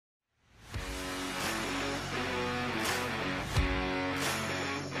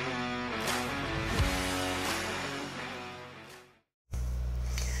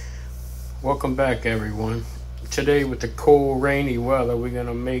Welcome back, everyone. Today, with the cold, rainy weather, we're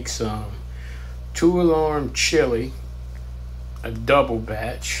gonna make some two-alarm chili, a double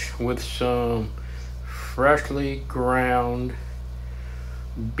batch with some freshly ground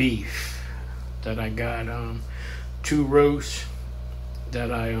beef that I got. Two roasts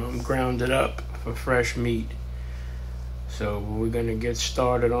that I ground it up for fresh meat. So we're gonna get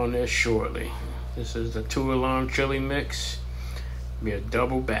started on this shortly. This is the two-alarm chili mix. Be a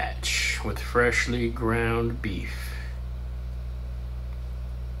double batch with freshly ground beef.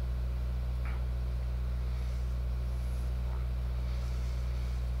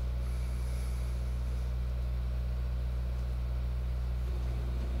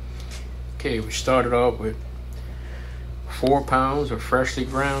 Okay, we started off with 4 pounds of freshly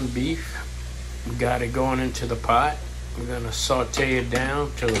ground beef. We got it going into the pot. We're gonna saute it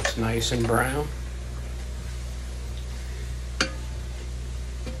down till it's nice and brown.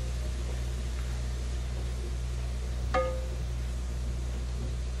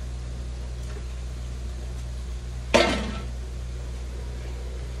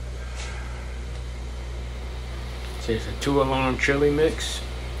 It's a two-alarm chili mix.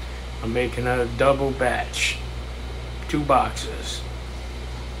 I'm making a double batch, 2 boxes.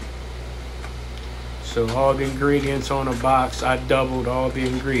 So all the ingredients on a box, I doubled all the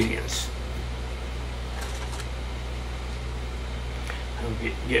ingredients. I'm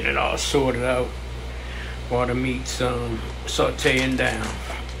getting it all sorted out while the meat's sauteing down.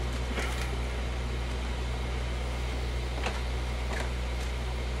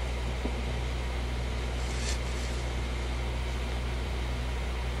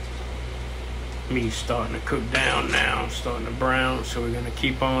 Meat's starting to cook down now, starting to brown, so we're gonna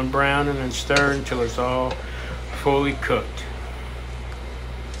keep on browning and stirring until it's all fully cooked.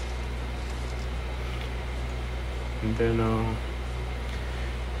 And then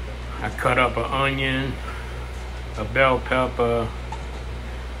I cut up an onion, a bell pepper,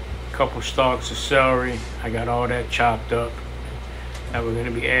 a couple stalks of celery. I got all that chopped up that we're gonna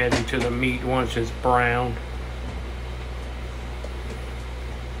be adding to the meat once it's browned.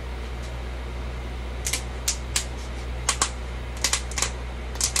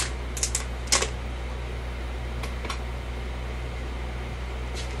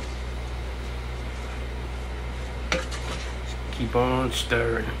 Keep on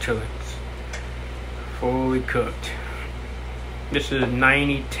stirring until it's fully cooked. This is a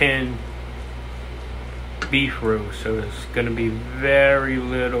 90-10 beef roast, so it's going to be very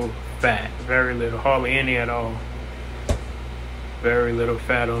little fat, very little, hardly any at all. Very little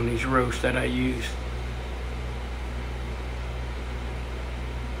fat on these roasts that I use.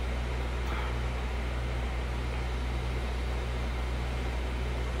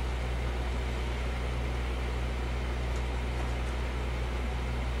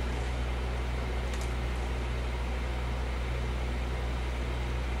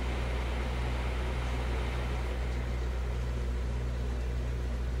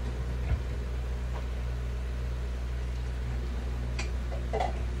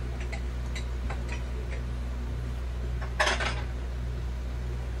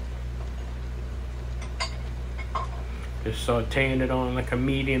 Just sauteing it on like a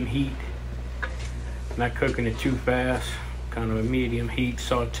medium heat. Not cooking it too fast. Kind of a medium heat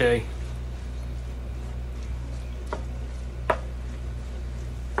saute.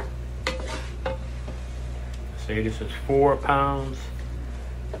 Say this is 4 pounds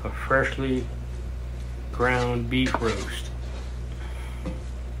of freshly ground beef roast.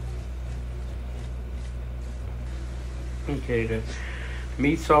 Okay, the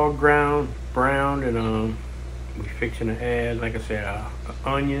meat's all browned, and we're fixing to add, like I said, an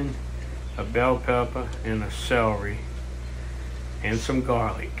onion, a bell pepper, and a celery, and some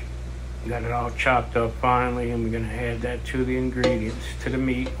garlic. Got it all chopped up finely, and we're gonna add that to the ingredients, to the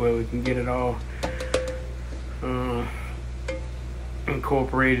meat, where we can get it all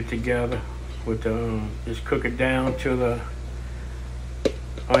incorporated together. With just cook it down till the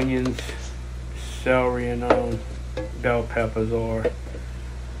onions, celery, and bell peppers are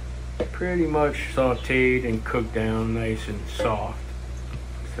pretty much sauteed and cooked down nice and soft.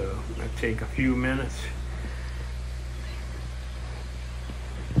 So it'll take a few minutes.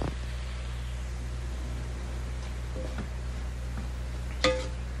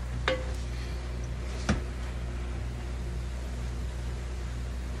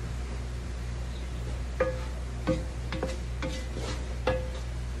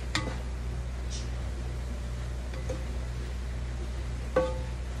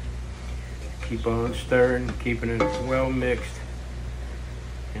 Keep on stirring, keeping it well mixed,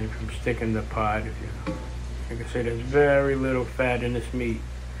 and from sticking the pot. If you, like I said, there's very little fat in this meat,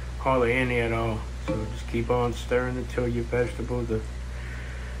 hardly any at all. So just keep on stirring until your vegetables are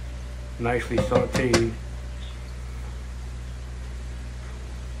nicely sauteed.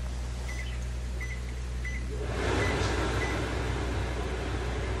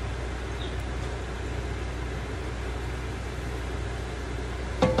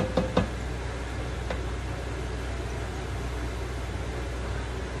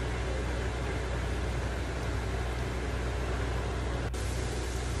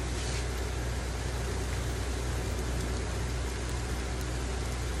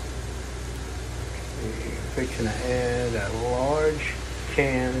 Fixing to add a large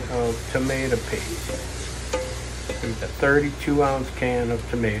can of tomato paste. It's a 32-ounce can of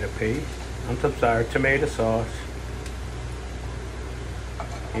tomato paste. I'm sorry, tomato sauce.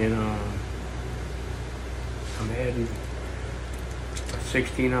 And I'm adding a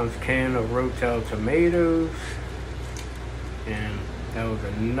 16-ounce can of Rotel tomatoes. And that was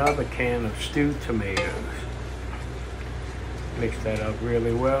another can of stewed tomatoes. Mix that up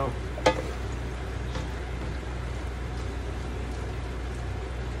really well.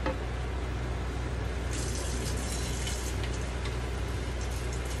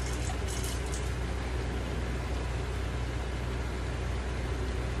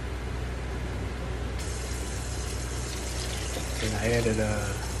 And I added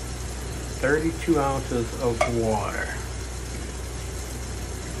 32 ounces of water.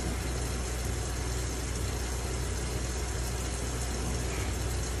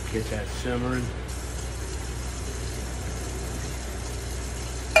 Get that simmering.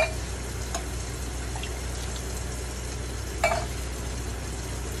 A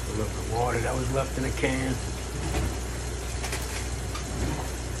little bit of water that was left in the can.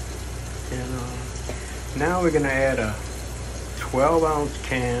 And now we're gonna add a 12-ounce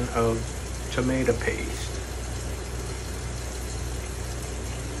can of tomato paste.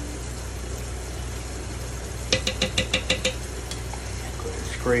 Go ahead and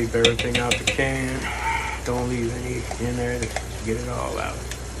scrape everything out the can. Don't leave any in there, just get it all out.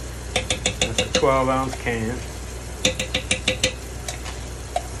 That's a 12-ounce can.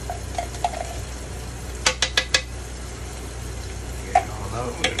 Get it all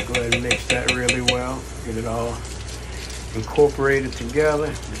out. We're gonna go ahead and mix that really well. Get it all incorporated together.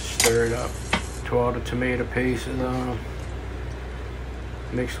 Just stir it up to all the tomato paste is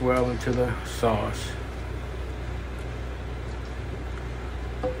mixed well into the sauce.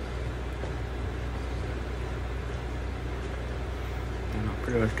 And I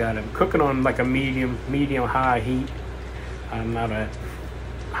pretty much got it. I'm cooking on like a medium high heat. I'm not at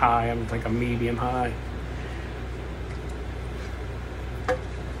high, I'm like a medium high.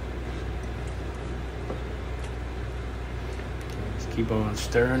 Keep on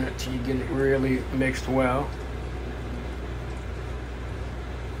stirring it till you get it really mixed well.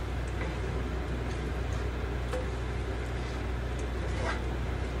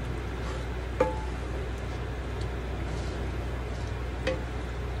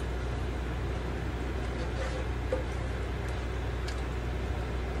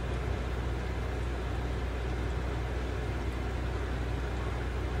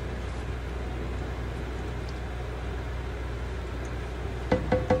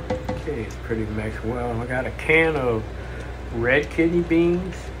 Okay, it's pretty mixed well. I got a can of red kidney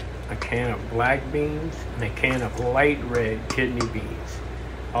beans, a can of black beans, and a can of light red kidney beans.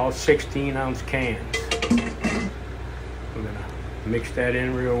 All 16-ounce cans. I'm gonna mix that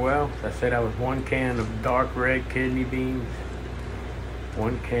in real well. As I said, that was 1 can of dark red kidney beans,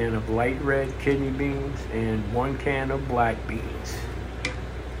 1 can of light red kidney beans, and 1 can of black beans.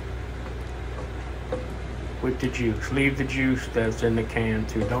 With the juice. Leave the juice that's in the can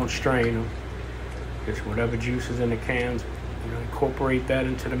too. Don't strain them. Just whatever juice is in the cans, incorporate that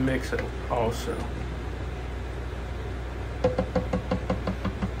into the mix also. Okay,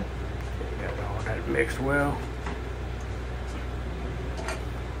 got all that mixed well.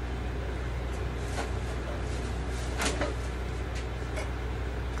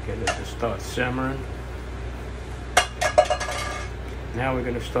 Get it to start simmering. Now we're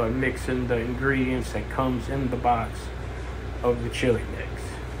going to start mixing the ingredients that comes in the box of the chili mix.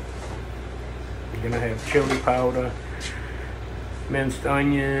 You're going to have chili powder, minced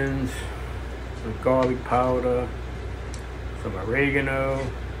onions, some garlic powder, some oregano,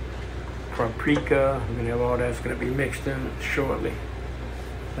 paprika. We're going to have all that's going to be mixed in shortly.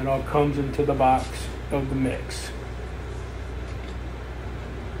 That all comes into the box of the mix.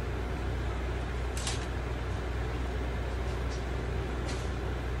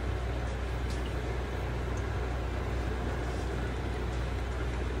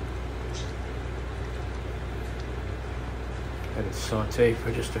 Let's saute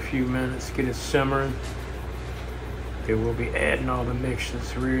for just a few minutes, get it simmering. Then we'll be adding all the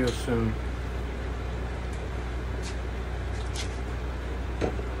mixtures real soon.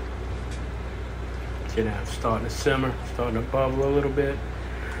 See, now it's starting to simmer, starting to bubble a little bit,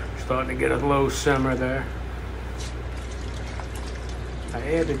 starting to get a low simmer there. I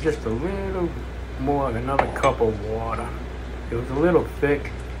added just a little more, another cup of water. It was a little thick,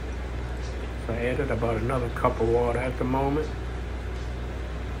 so I added about another cup of water at the moment.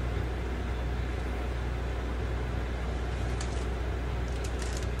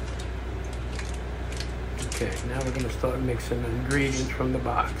 Okay, now we're going to start mixing the ingredients from the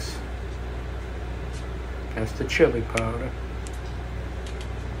box. That's the chili powder.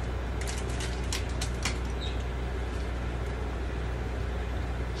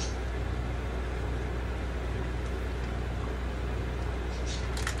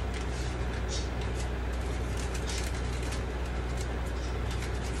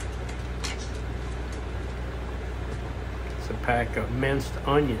 It's a pack of minced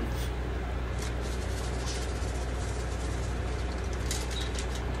onions.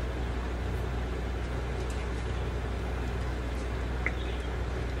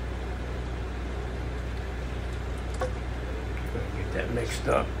 Get that mixed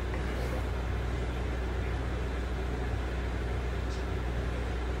up.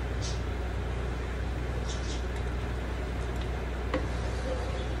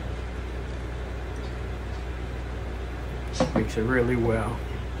 Mix it really well.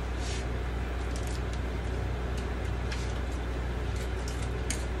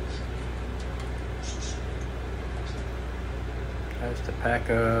 That's the pack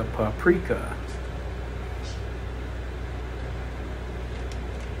of paprika.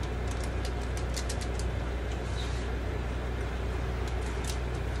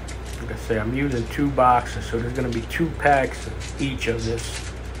 Like I say, I'm using 2 boxes, so there's going to be 2 packs of each of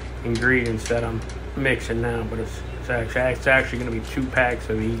this ingredients that I'm mixing now, but it's actually going to be 2 packs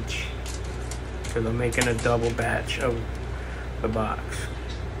of each, because I'm making a double batch of the box.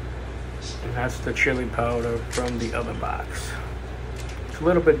 And that's the chili powder from the other box. It's a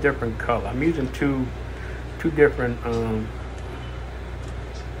little bit different color. I'm using two different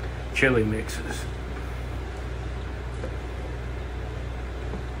chili mixes.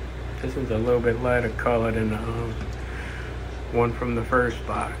 This is a little bit lighter color than the one from the first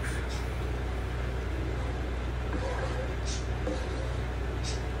box.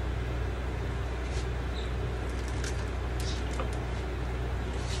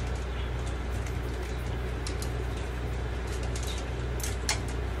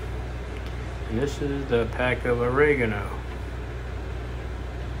 And this is the pack of oregano.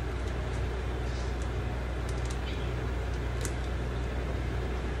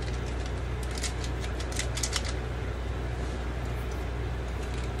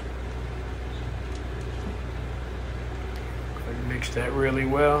 Mix that really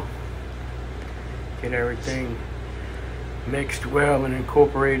well. Get everything mixed well and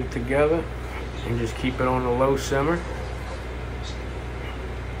incorporated together, and just keep it on a low simmer.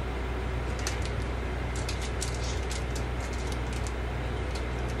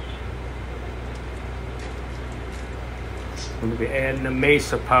 We'll be adding the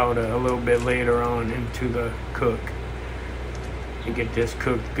mesa powder a little bit later on into the cook. To get this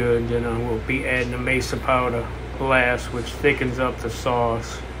cooked good, then we'll be adding the mesa powder last, which thickens up the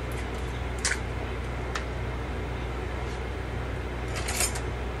sauce.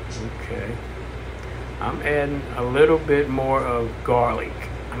 Okay. I'm adding a little bit more of garlic.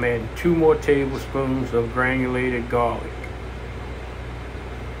 I'm adding 2 more tablespoons of granulated garlic.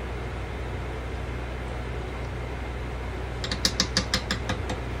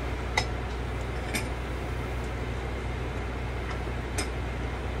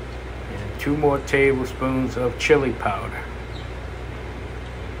 And 2 more tablespoons of chili powder.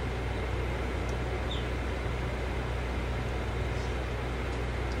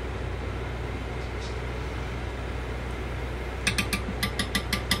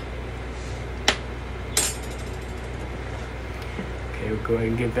 Okay, we'll go ahead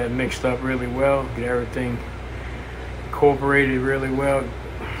and get that mixed up really well. Get everything incorporated really well.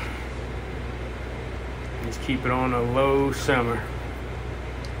 Just keep it on a low simmer.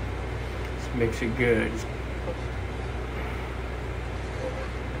 Just mix it good.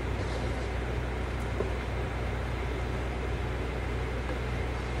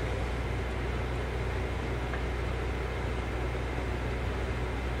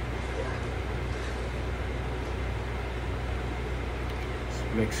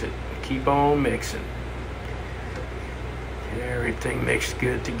 Mix it, keep on mixing. Get everything mixed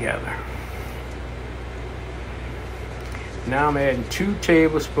good together. Now I'm adding 2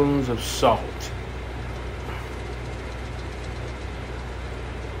 tablespoons of salt.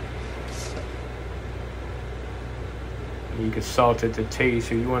 You can salt it to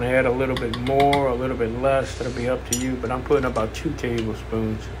taste. If you want to add a little bit more or a little bit less, that'll be up to you. But I'm putting about 2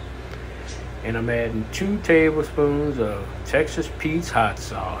 tablespoons. And I'm adding 2 tablespoons of Texas Pete's hot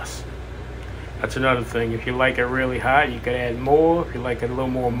sauce. That's another thing. If you like it really hot, you could add more. If you like it a little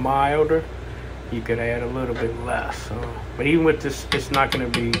more milder, you could add a little bit less. But even with this, it's not going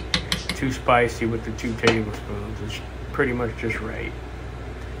to be too spicy with the 2 tablespoons. It's pretty much just right.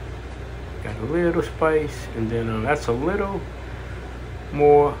 Got a little spice, and then that's a little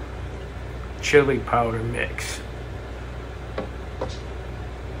more chili powder mix.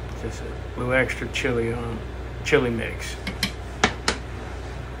 Just a little extra chili mix.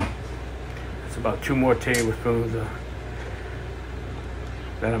 It's about 2 more tablespoons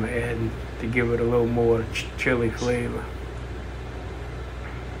that I'm adding to give it a little more chili flavor.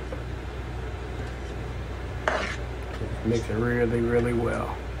 Just mix it really, really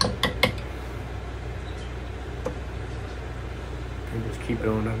well. And just keep it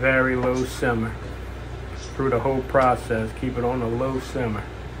on a very low simmer. Through the whole process, keep it on a low simmer.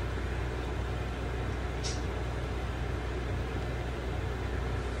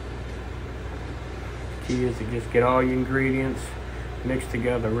 Key is to just get all your ingredients mixed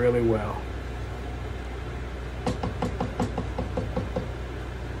together really well.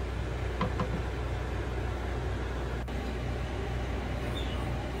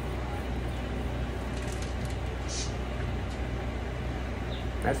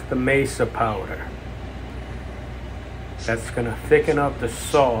 That's the mesa powder. That's gonna thicken up the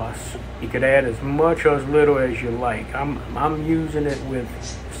sauce. You could add as much or as little as you like. I'm using it with,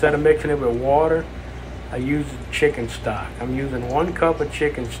 instead of mixing it with water, I use chicken stock. I'm using 1 cup of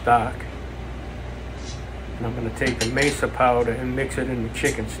chicken stock. And I'm gonna take the mesa powder and mix it in the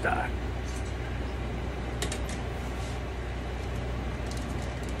chicken stock.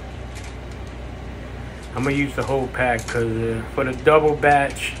 I'm gonna use the whole pack because for the double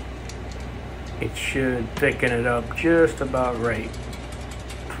batch, it should thicken it up just about right.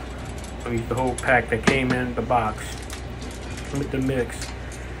 I'll use the whole pack that came in the box with the mix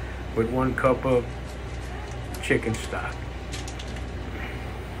with 1 cup of chicken stock.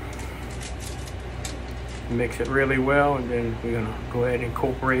 Mix it really well, and then we're gonna go ahead and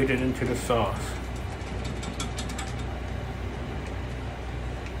incorporate it into the sauce.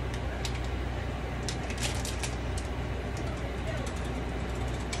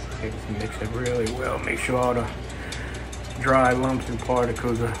 Just mix it really well. Make sure all the dry lumps and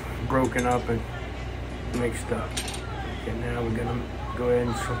particles are broken up and mixed up. Okay, now we're gonna go ahead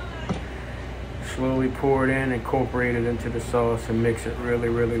and slowly pour it in, incorporate it into the sauce, and mix it really,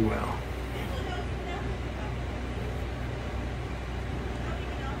 really well.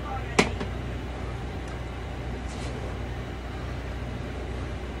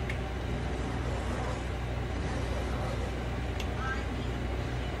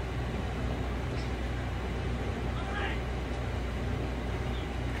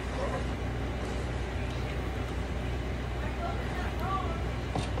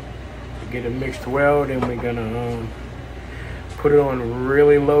 Get it mixed well, then we're gonna put it on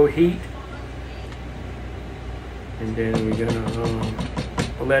really low heat, and then we're gonna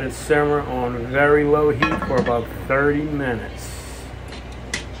let it simmer on very low heat for about 30 minutes.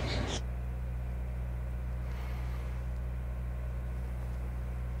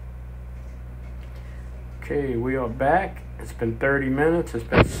 Okay, we are back. It's been 30 minutes. It's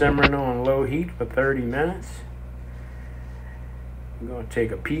been simmering on low heat for 30 minutes. I'm going to take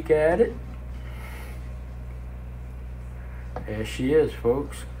a peek at it. There she is,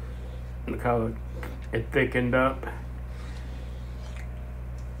 folks. Look how it thickened up.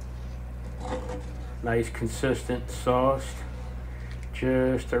 Nice consistent sauce.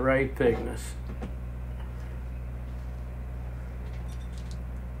 Just the right thickness.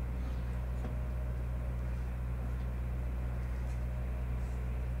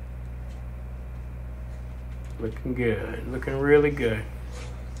 Looking good, looking really good.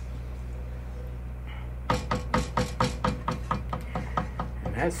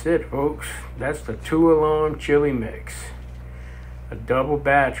 And that's it, folks. That's the 2-alarm chili mix. A double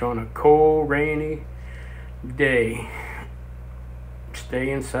batch on a cold, rainy day. Stay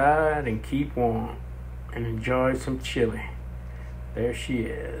inside and keep warm and enjoy some chili. There she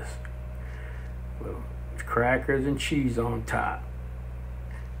is. Little crackers and cheese on top.